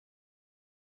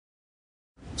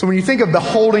So when you think of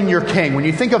beholding your king, when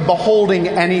you think of beholding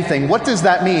anything, what does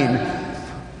that mean?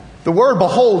 The word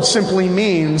behold simply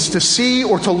means to see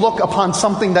or to look upon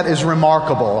something that is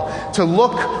remarkable, to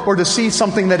look or to see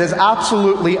something that is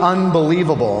absolutely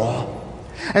unbelievable.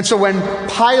 And so when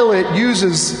Pilate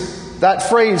uses that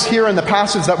phrase here in the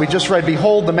passage that we just read,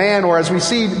 behold the man, or as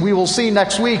we will see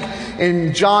next week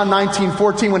in John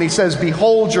 19:14 when he says,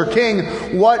 behold your king,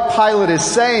 what Pilate is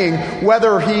saying,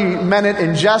 whether he meant it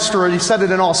in jest or he said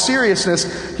it in all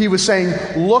seriousness, he was saying,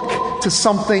 look to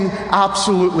something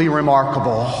absolutely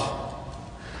remarkable.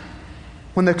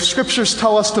 When the scriptures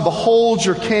tell us to behold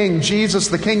your king, Jesus,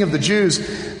 the King of the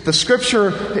Jews, the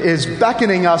scripture is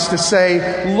beckoning us to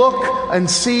say, look and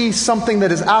see something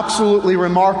that is absolutely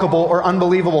remarkable or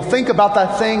unbelievable. Think about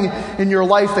that thing in your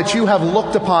life that you have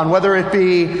looked upon, whether it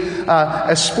be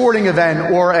a sporting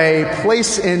event or a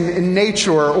place in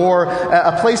nature or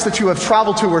a place that you have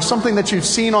traveled to or something that you've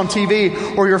seen on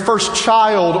TV or your first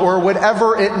child or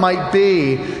whatever it might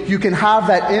be. You can have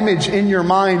that image in your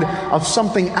mind of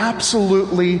something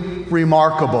absolutely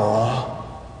remarkable.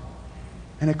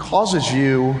 And it causes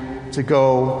you to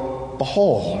go,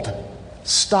 behold,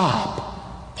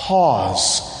 stop,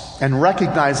 pause, and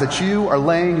recognize that you are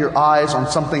laying your eyes on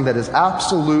something that is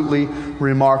absolutely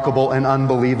remarkable and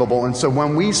unbelievable. And so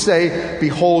when we say,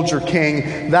 behold your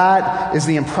king, that is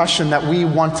the impression that we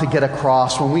want to get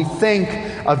across. When we think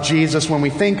of Jesus,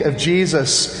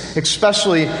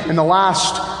 especially in the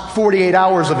last 48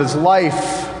 hours of his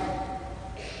life,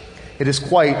 it is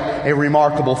quite a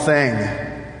remarkable thing.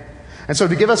 And so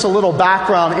to give us a little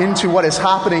background into what is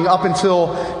happening up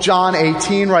until John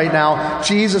 18 right now,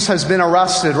 Jesus has been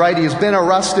arrested, right? He has been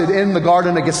arrested in the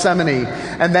Garden of Gethsemane.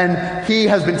 And then he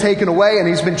has been taken away and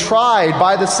he's been tried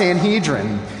by the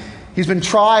Sanhedrin. He's been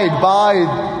tried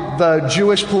by the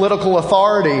Jewish political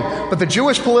authority. But the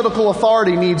Jewish political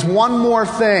authority needs one more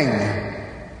thing.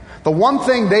 The one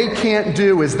thing they can't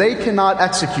do is they cannot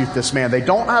execute this man. They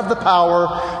don't have the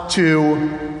power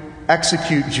to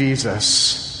execute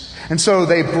Jesus. And so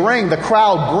the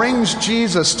crowd brings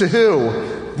Jesus to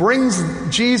who? Brings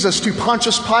Jesus to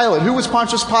Pontius Pilate. Who was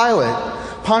Pontius Pilate?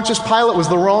 Pontius Pilate was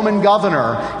the Roman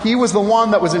governor. He was the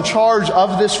one that was in charge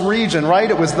of this region, right?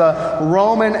 It was the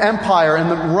Roman Empire,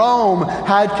 and Rome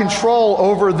had control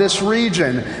over this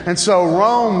region. And so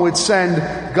Rome would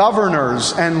send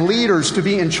governors and leaders to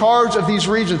be in charge of these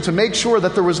regions to make sure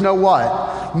that there was no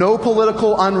what? No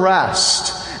political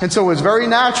unrest. And so it was very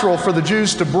natural for the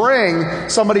Jews to bring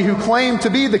somebody who claimed to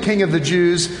be the king of the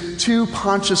Jews to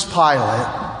Pontius Pilate.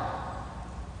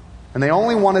 And they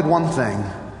only wanted one thing.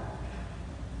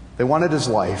 They wanted his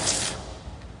life.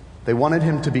 They wanted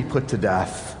him to be put to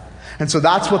death. And so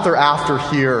that's what they're after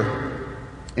here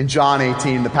in John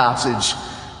 18, the passage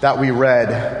that we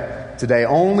read today.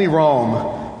 Only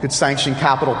Rome could sanction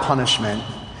capital punishment.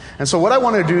 And so what I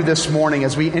want to do this morning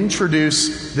as we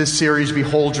introduce this series,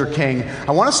 Behold Your King,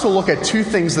 I want us to look at two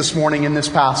things this morning in this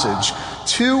passage.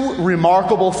 Two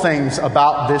remarkable things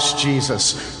about this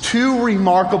Jesus. Two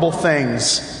remarkable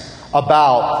things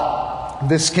about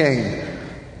this king.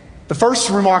 The first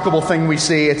remarkable thing we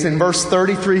see, it's in verse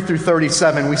 33 through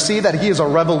 37. We see that he is a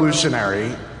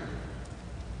revolutionary.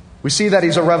 We see that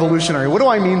he's a revolutionary. What do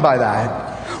I mean by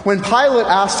that? When Pilate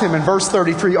asked him in verse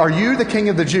 33, are you the king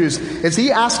of the Jews? Is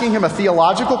he asking him a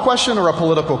theological question or a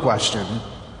political question?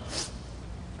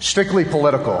 Strictly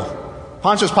political.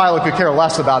 Pontius Pilate could care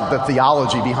less about the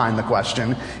theology behind the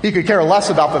question. He could care less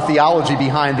about the theology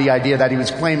behind the idea that he was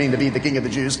claiming to be the king of the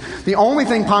Jews. The only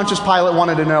thing Pontius Pilate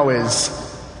wanted to know is,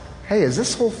 hey, is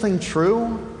this whole thing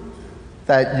true?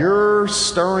 That you're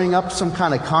stirring up some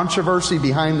kind of controversy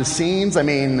behind the scenes? I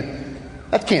mean,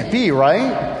 that can't be,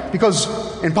 right? Because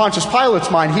in Pontius Pilate's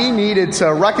mind, he needed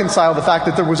to reconcile the fact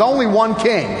that there was only one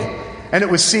king, and it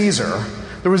was Caesar.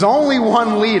 There was only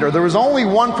one leader. There was only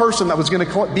one person that was going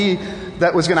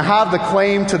to have the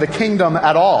claim to the kingdom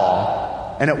at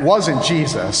all, and it wasn't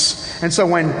Jesus. And so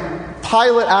when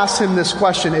Pilate asks him this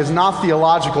question, is not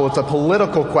theological, it's a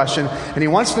political question, and he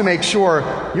wants to make sure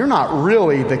you're not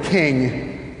really the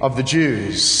king of the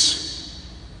Jews.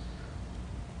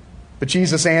 But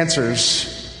Jesus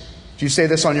answers, do you say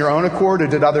this on your own accord, or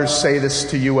did others say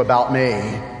this to you about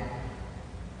me?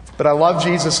 But I love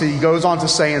Jesus. He goes on to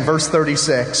say in verse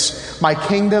 36, my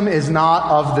kingdom is not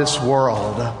of this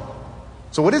world.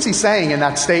 So what is he saying in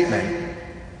that statement?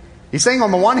 He's saying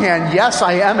on the one hand, yes,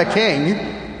 I am a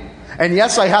king, and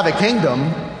yes, I have a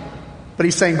kingdom, but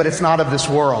he's saying, but it's not of this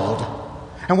world.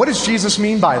 And what does Jesus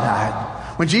mean by that?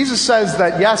 When Jesus says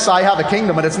that, yes, I have a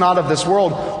kingdom, but it's not of this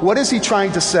world, what is he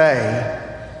trying to say?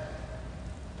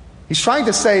 He's trying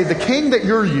to say the king that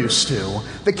you're used to,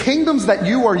 the kingdoms that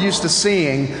you are used to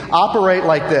seeing, operate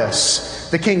like this.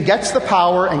 The king gets the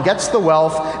power and gets the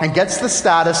wealth and gets the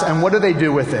status, and what do they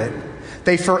do with it?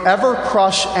 They forever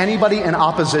crush anybody in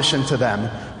opposition to them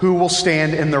who will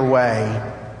stand in their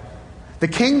way. The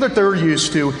king that they're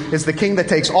used to is the king that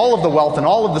takes all of the wealth and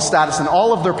all of the status and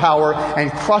all of their power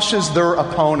and crushes their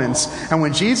opponents. And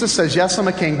when Jesus says, yes, I'm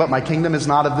a king, but my kingdom is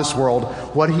not of this world,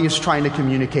 what he is trying to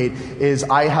communicate is,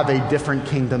 I have a different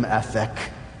kingdom ethic.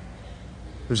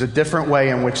 There's a different way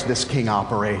in which this king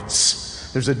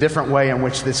operates. There's a different way in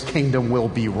which this kingdom will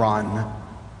be run.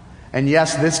 And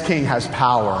yes, this king has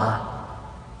power,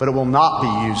 but it will not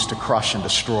be used to crush and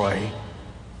destroy.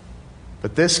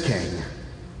 But this king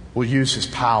will use his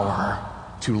power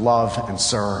to love and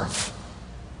serve.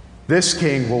 This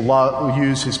king will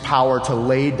use his power to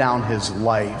lay down his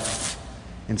life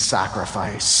in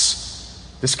sacrifice.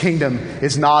 This kingdom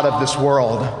is not of this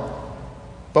world.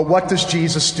 But what does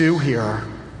Jesus do here?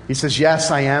 He says,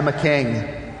 yes, I am a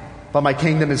king, but my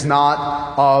kingdom is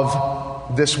not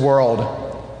of this world.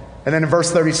 And then in verse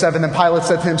 37, then Pilate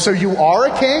said to him, so you are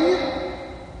a king?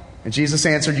 And Jesus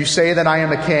answered, you say that I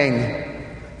am a king.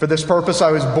 For this purpose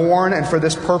I was born, and for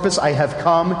this purpose I have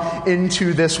come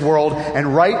into this world.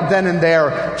 And right then and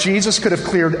there, Jesus could have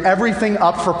cleared everything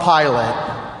up for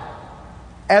Pilate.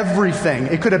 Everything.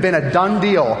 It could have been a done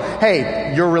deal.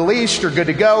 Hey, you're released, you're good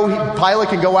to go. Pilate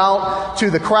can go out to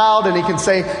the crowd and he can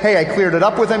say, hey, I cleared it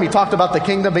up with him. He talked about the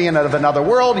kingdom being of another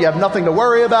world. You have nothing to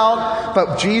worry about.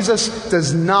 But Jesus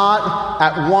does not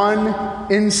at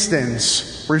one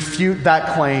instance refute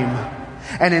that claim.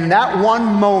 And in that one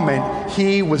moment,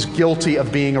 he was guilty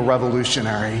of being a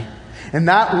revolutionary. In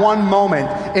that one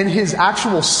moment, in his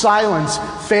actual silence,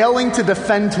 failing to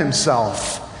defend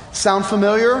himself. Sound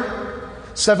familiar?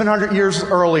 700 years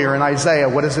earlier in Isaiah,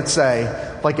 what does it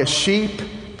say? Like a sheep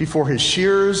before his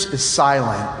shears is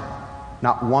silent,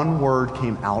 not one word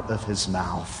came out of his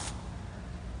mouth.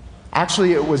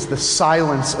 Actually, it was the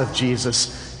silence of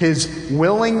Jesus, his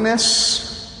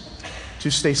willingness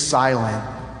to stay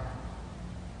silent,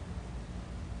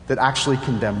 that actually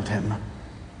condemned him.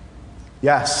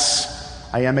 Yes,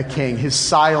 I am a king. His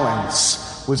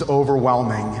silence was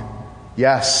overwhelming.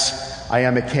 Yes, I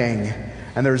am a king.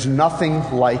 And there's nothing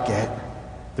like it.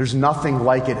 There's nothing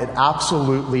like it. It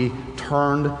absolutely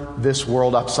turned this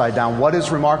world upside down. What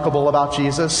is remarkable about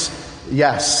Jesus?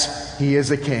 Yes, he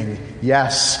is a king.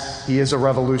 Yes, he is a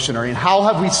revolutionary. And how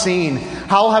have we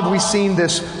seen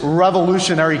this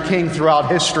revolutionary king throughout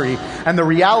history? And the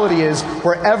reality is,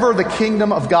 wherever the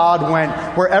kingdom of God went,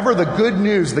 wherever the good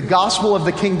news, the gospel of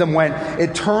the kingdom went,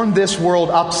 it turned this world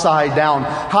upside down.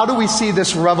 How do we see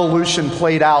this revolution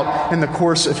played out in the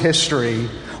course of history?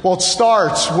 Well, it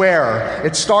starts where?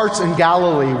 It starts in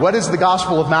Galilee. What does the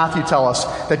Gospel of Matthew tell us?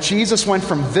 That Jesus went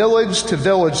from village to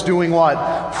village doing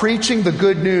what? Preaching the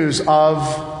good news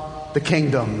of the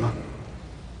kingdom.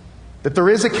 That there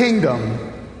is a kingdom,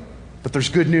 but there's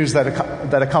good news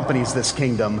that accompanies this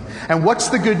kingdom. And what's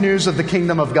the good news of the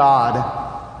kingdom of God?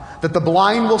 That the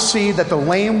blind will see, that the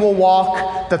lame will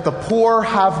walk, that the poor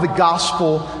have the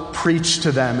gospel preached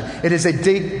to them. It is a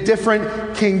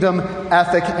different kingdom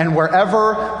ethic, and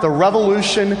wherever the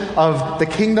revolution of the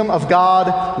kingdom of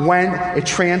God went, it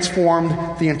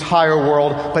transformed the entire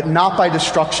world, but not by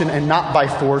destruction and not by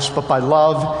force, but by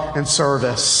love and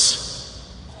service.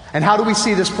 And how do we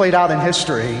see this played out in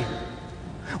history?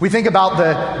 We think about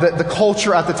the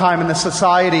culture at the time and the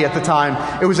society at the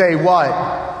time. It was a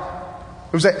what?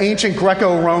 It was an ancient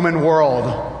Greco-Roman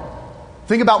world.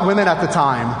 Think about women at the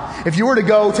time. If you were to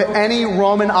go to any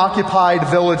Roman-occupied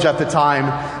village at the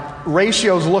time,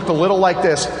 ratios looked a little like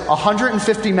this: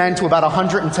 150 men to about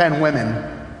 110 women.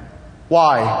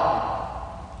 Why?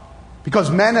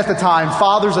 Because men at the time,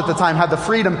 fathers at the time, had the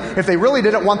freedom. If they really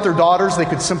didn't want their daughters, they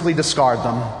could simply discard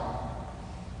them.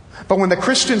 But when the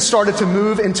Christians started to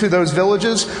move into those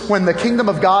villages, when the kingdom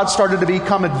of God started to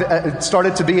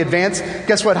be advanced,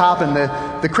 guess what happened?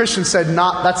 The Christians said,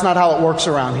 that's not how it works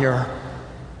around here.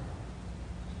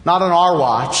 Not on our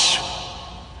watch.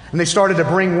 And they started to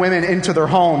bring women into their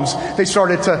homes. They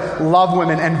started to love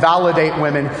women and validate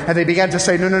women. And they began to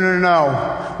say,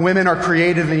 no. Women are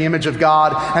created in the image of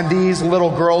God. And these little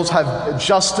girls have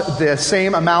just the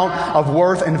same amount of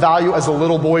worth and value as the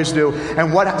little boys do.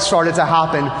 And what started to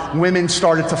happen? Women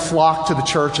started to flock to the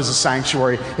church as a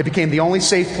sanctuary. It became the only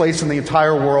safe place in the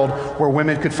entire world where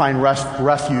women could find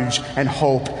refuge and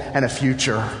hope and a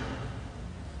future.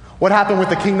 What happened with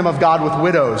the kingdom of God with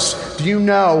widows? Do you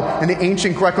know in the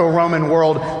ancient Greco-Roman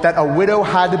world that a widow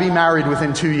had to be married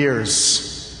within 2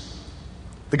 years?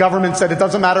 The government said it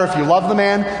doesn't matter if you love the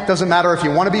man, it doesn't matter if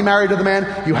you want to be married to the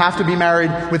man, you have to be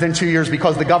married within 2 years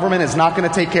because the government is not going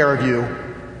to take care of you.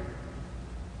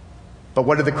 But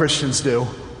what did the Christians do?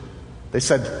 They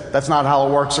said, that's not how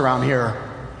it works around here.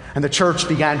 And the church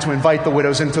began to invite the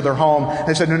widows into their home.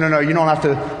 They said, no, you don't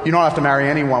have to marry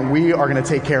anyone. We are going to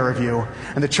take care of you.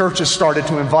 And the churches started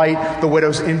to invite the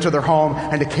widows into their home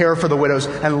and to care for the widows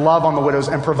and love on the widows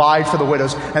and provide for the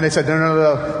widows. And they said,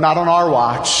 no, not on our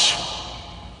watch.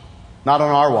 Not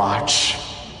on our watch.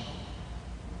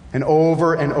 And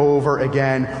over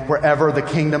again, wherever the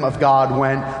kingdom of God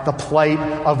went, the plight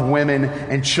of women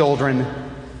and children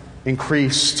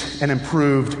increased and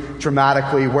improved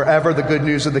dramatically. Wherever the good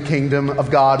news of the kingdom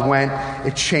of God went,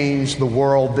 it changed the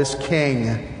world. This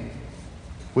king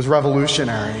was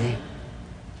revolutionary.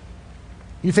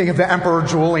 You think of the Emperor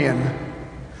Julian.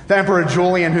 The Emperor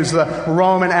Julian, who's the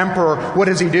Roman emperor, what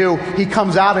does he do? He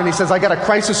comes out and he says, I got a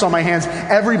crisis on my hands.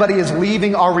 Everybody is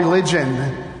leaving our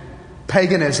religion.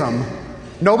 Paganism.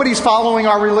 Nobody's following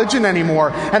our religion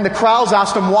anymore. And the crowds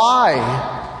asked him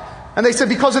why. And they said,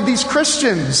 because of these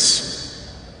Christians.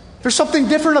 There's something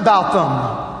different about them.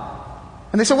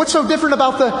 And they said, what's so different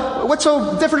about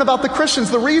the Christians?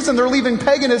 The reason they're leaving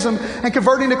paganism and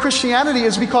converting to Christianity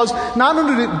is because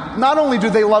not only do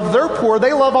they love their poor,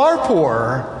 they love our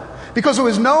poor. Because it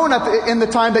was known in the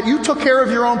time that you took care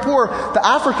of your own poor. The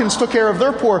Africans took care of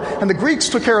their poor, and the Greeks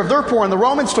took care of their poor, and the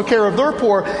Romans took care of their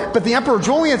poor. But the Emperor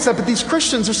Julian said, but these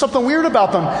Christians, there's something weird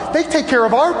about them. They take care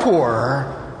of our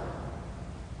poor.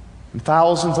 And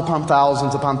thousands upon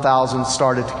thousands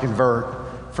started to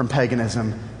convert from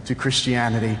paganism to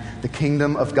Christianity. The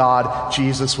kingdom of God,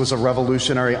 Jesus was a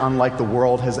revolutionary unlike the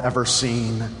world has ever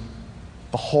seen.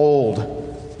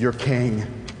 Behold your king.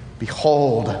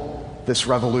 Behold this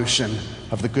revolution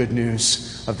of the good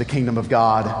news of the kingdom of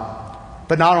God.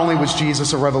 But not only was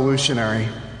Jesus a revolutionary,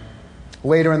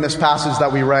 later in this passage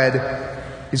that we read,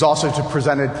 he's also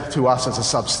presented to us as a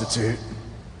substitute.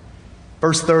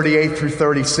 Verse 38 through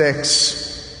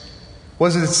 36.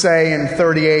 What does it say in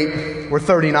 38 or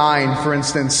 39, for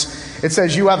instance? It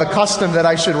says, you have a custom that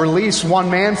I should release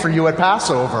one man for you at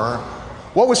Passover.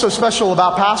 What was so special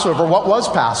about Passover? What was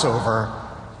Passover?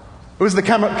 It was the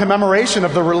commemoration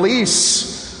of the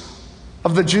release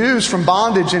of the Jews from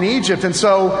bondage in Egypt. And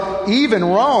so even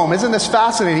Rome, isn't this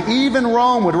fascinating? Even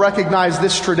Rome would recognize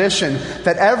this tradition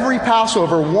that every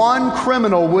Passover, one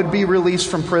criminal would be released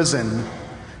from prison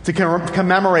to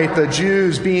commemorate the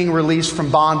Jews being released from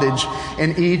bondage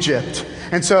in Egypt.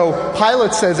 And so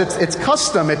Pilate says it's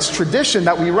custom, it's tradition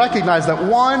that we recognize that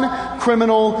one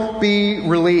criminal be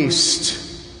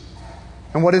released.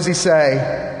 And what does he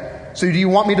say? So do you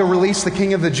want me to release the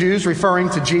King of the Jews, referring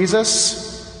to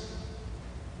Jesus?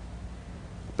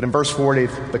 But in verse 40,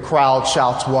 the crowd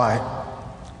shouts what?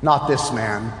 Not this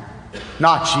man,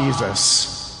 not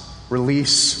Jesus.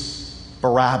 Release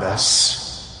Barabbas.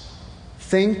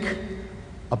 Think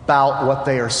about what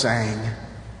they are saying.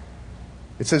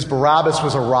 It says Barabbas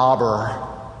was a robber.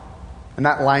 And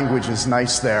that language is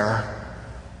nice there.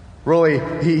 Really,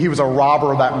 he was a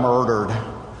robber that murdered.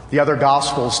 The other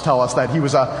Gospels tell us that he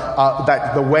was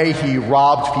that the way he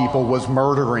robbed people was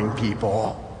murdering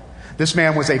people. This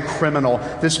man was a criminal.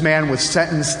 This man was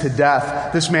sentenced to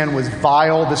death. This man was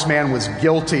vile. This man was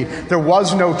guilty. There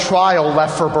was no trial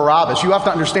left for Barabbas. You have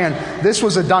to understand, this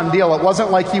was a done deal. It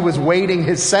wasn't like he was waiting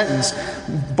his sentence.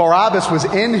 Barabbas was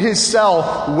in his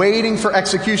cell waiting for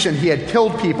execution. He had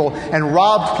killed people and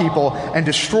robbed people and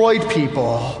destroyed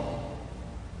people.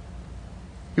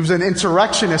 He was an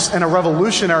insurrectionist and a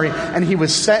revolutionary, and he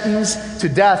was sentenced to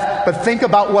death. But think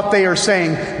about what they are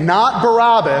saying. Not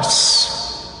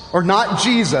Barabbas, or not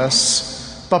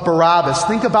Jesus, but Barabbas.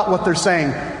 Think about what they're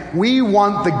saying. We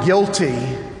want the guilty,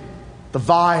 the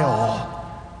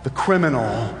vile, the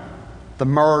criminal, the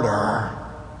murderer.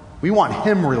 We want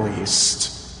him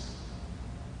released.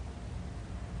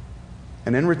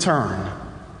 And in return,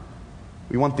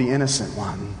 we want the innocent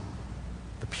one,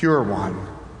 the pure one,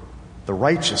 the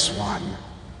righteous one.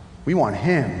 We want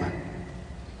him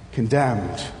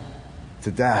condemned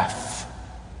to death.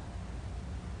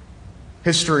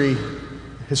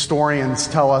 Historians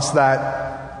tell us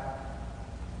that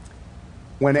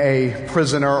when a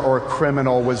prisoner or a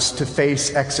criminal was to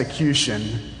face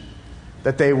execution,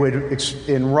 that they would,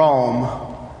 in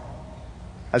Rome,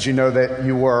 as you know that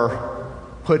you were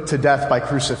put to death by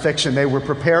crucifixion, they would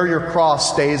prepare your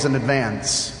cross days in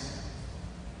advance.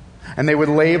 And they would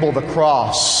label the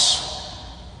cross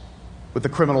with the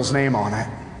criminal's name on it.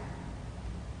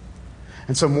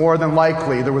 And so more than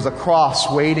likely, there was a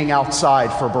cross waiting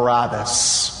outside for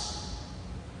Barabbas.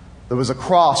 There was a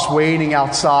cross waiting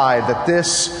outside, that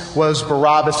this was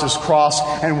Barabbas' cross.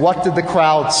 And what did the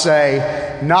crowd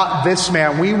say? Not this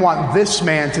man. We want this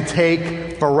man to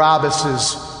take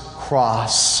Barabbas'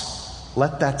 cross.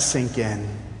 Let that sink in.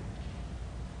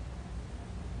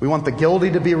 We want the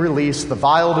guilty to be released, the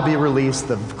vile to be released,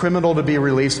 the criminal to be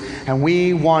released, and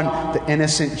we want the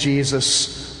innocent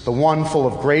Jesus, the one full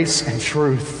of grace and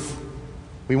truth.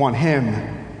 We want him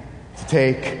to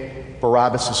take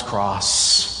Barabbas'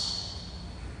 cross.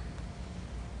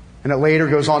 And it later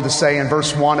goes on to say in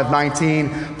verse 1 of 19,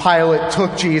 Pilate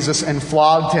took Jesus and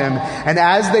flogged him. And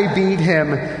as they beat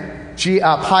him,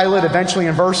 Pilate eventually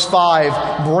in verse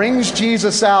 5 brings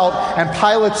Jesus out, and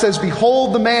Pilate says,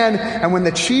 "Behold the man." And when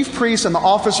the chief priests and the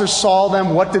officers saw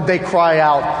them, what did they cry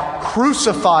out?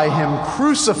 "Crucify him,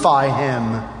 crucify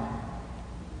him."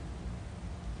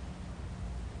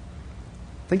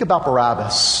 Think about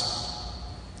Barabbas.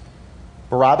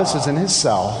 Barabbas is in his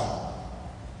cell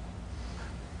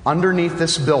underneath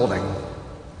this building.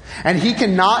 And he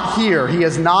cannot hear, he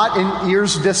is not in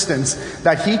ear's distance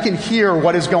that he can hear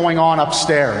what is going on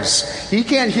upstairs. He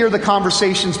can't hear the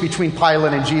conversations between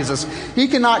Pilate and Jesus. He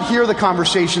cannot hear the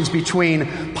conversations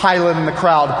between Pilate and the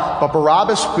crowd. But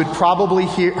Barabbas could probably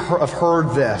have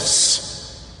heard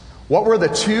this. What were the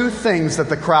two things that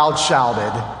the crowd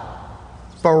shouted?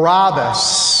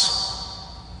 Barabbas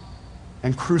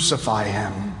and crucify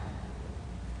him.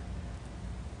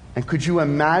 And could you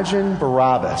imagine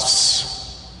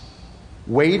Barabbas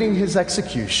waiting his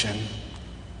execution,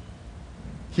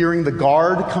 hearing the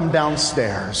guard come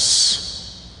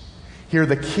downstairs, hear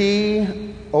the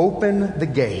key open the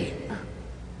gate,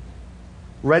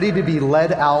 ready to be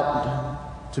led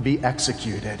out to be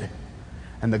executed,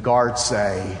 and the guard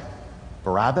say,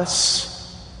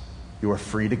 "Barabbas, you are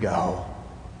free to go.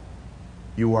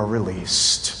 You are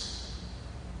released."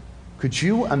 Could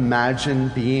you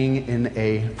imagine being in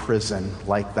a prison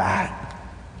like that?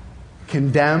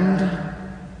 Condemned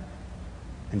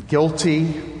and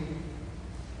guilty,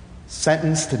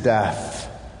 sentenced to death,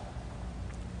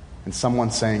 and someone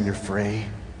saying you're free.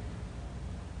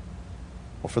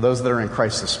 Well, for those that are in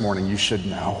Christ this morning, you should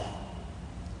know.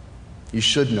 You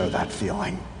should know that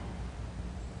feeling.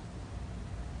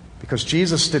 Because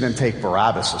Jesus didn't take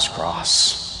Barabbas'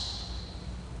 cross.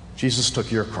 Jesus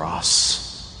took your cross.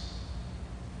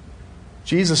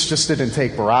 Jesus just didn't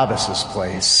take Barabbas'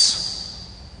 place.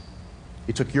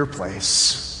 He took your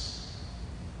place.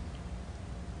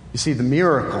 You see, the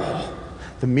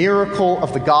miracle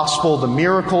of the gospel, the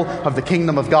miracle of the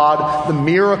kingdom of God, the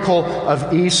miracle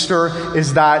of Easter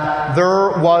is that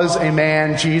there was a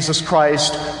man, Jesus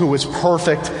Christ, who was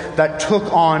perfect, that took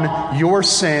on your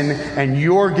sin and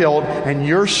your guilt and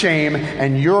your shame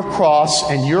and your cross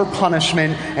and your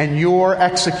punishment and your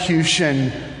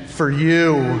execution for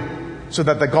you. So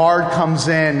that the guard comes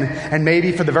in and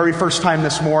maybe for the very first time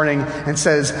this morning and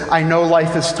says, "I know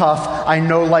life is tough. I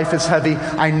know life is heavy.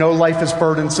 I know life is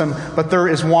burdensome. But there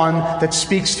is one that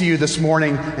speaks to you this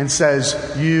morning and says,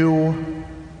 you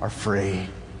are free.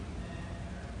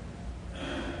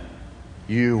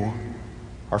 You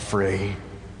are free."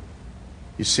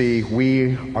 You see,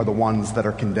 we are the ones that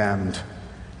are condemned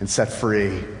and set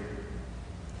free.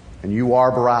 And you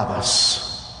are Barabbas.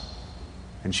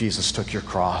 And Jesus took your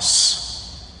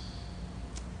cross.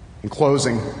 In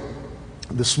closing,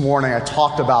 this morning I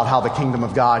talked about how the kingdom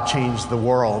of God changed the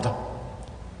world.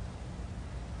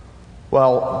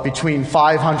 Well, between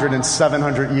 500 and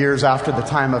 700 years after the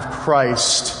time of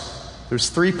Christ, there's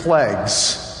 3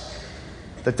 plagues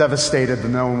that devastated the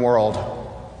known world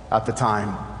at the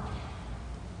time.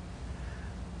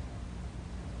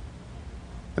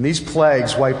 And these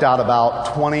plagues wiped out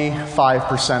about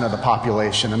 25% of the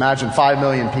population. Imagine 5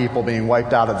 million people being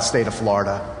wiped out of the state of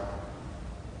Florida.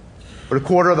 But a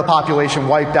quarter of the population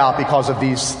wiped out because of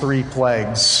these 3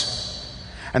 plagues.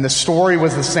 And the story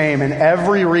was the same. In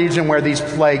every region where these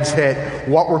plagues hit,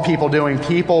 what were people doing?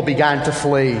 People began to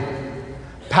flee.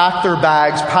 Pack their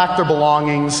bags, pack their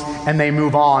belongings, and they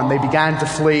move on. They began to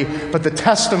flee. But the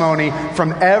testimony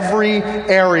from every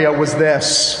area was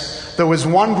this. There was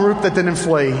one group that didn't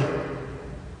flee,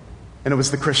 and it was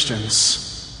the Christians.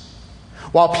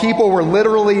 While people were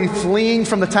literally fleeing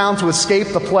from the town to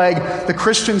escape the plague, the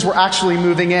Christians were actually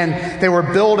moving in. They were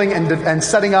building and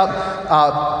setting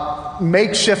up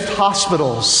makeshift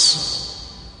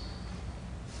hospitals.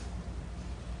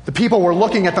 The people were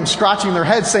looking at them, scratching their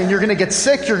heads, saying, "You're going to get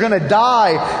sick, you're going to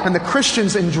die." And the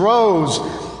Christians in droves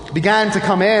began to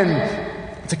come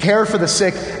in to care for the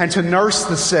sick and to nurse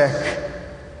the sick.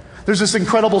 There's this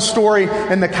incredible story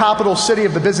in the capital city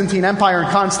of the Byzantine Empire in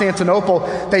Constantinople.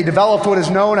 They developed what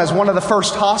is known as one of the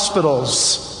first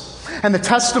hospitals. And the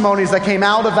testimonies that came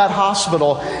out of that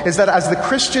hospital is that as the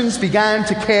Christians began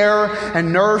to care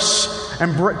and nurse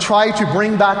and try to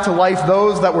bring back to life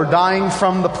those that were dying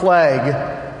from the plague,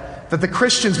 that the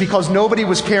Christians, because nobody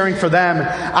was caring for them,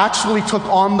 actually took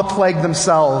on the plague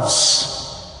themselves.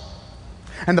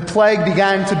 And the plague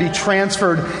began to be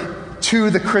transferred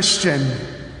to the Christian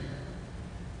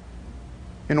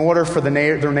in order for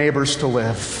their neighbors to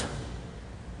live.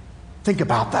 Think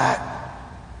about that.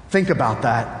 Think about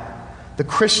that. The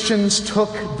Christians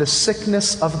took the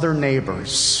sickness of their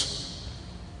neighbors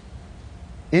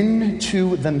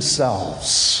into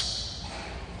themselves,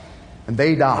 and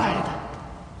they died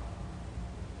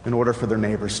in order for their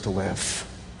neighbors to live.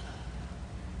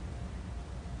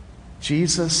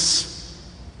 Jesus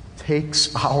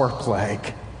takes our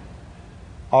plague,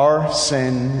 our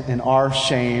sin and our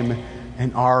shame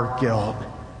and our guilt,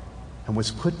 and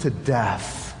was put to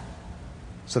death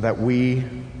so that we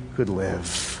could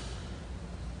live.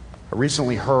 I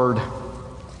recently heard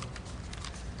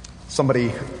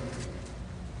somebody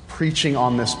preaching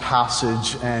on this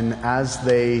passage, and as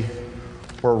they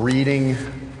were reading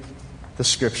the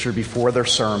scripture before their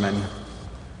sermon,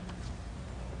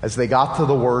 as they got to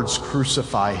the words,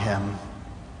 "Crucify him,"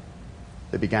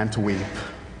 they began to weep,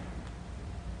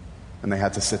 and they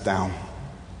had to sit down.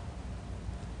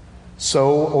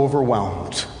 So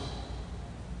overwhelmed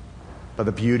by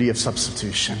the beauty of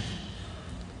substitution.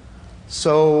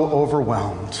 So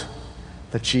overwhelmed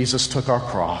that Jesus took our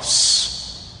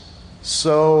cross.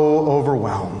 So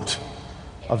overwhelmed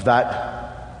of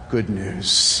that good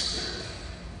news.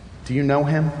 Do you know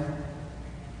him?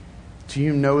 Do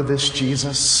you know this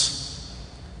Jesus?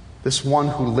 This one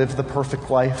who lived the perfect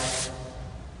life,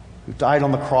 who died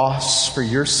on the cross for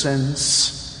your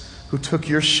sins, who took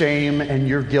your shame and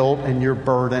your guilt and your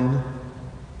burden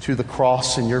to the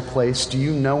cross in your place. Do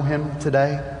you know him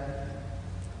today?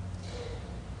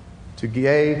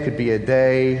 Today could be a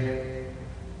day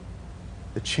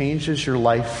that changes your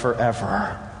life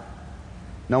forever,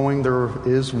 knowing there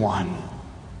is one,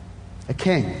 a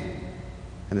king,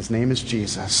 and his name is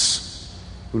Jesus,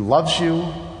 who loves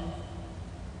you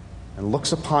and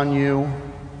looks upon you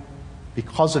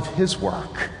because of his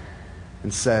work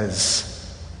and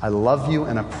says, "I love you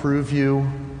and approve you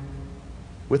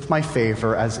with my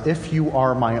favor as if you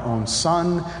are my own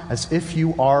son, as if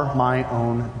you are my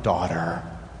own daughter."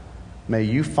 May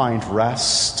you find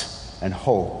rest and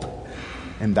hope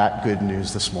in that good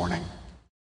news this morning.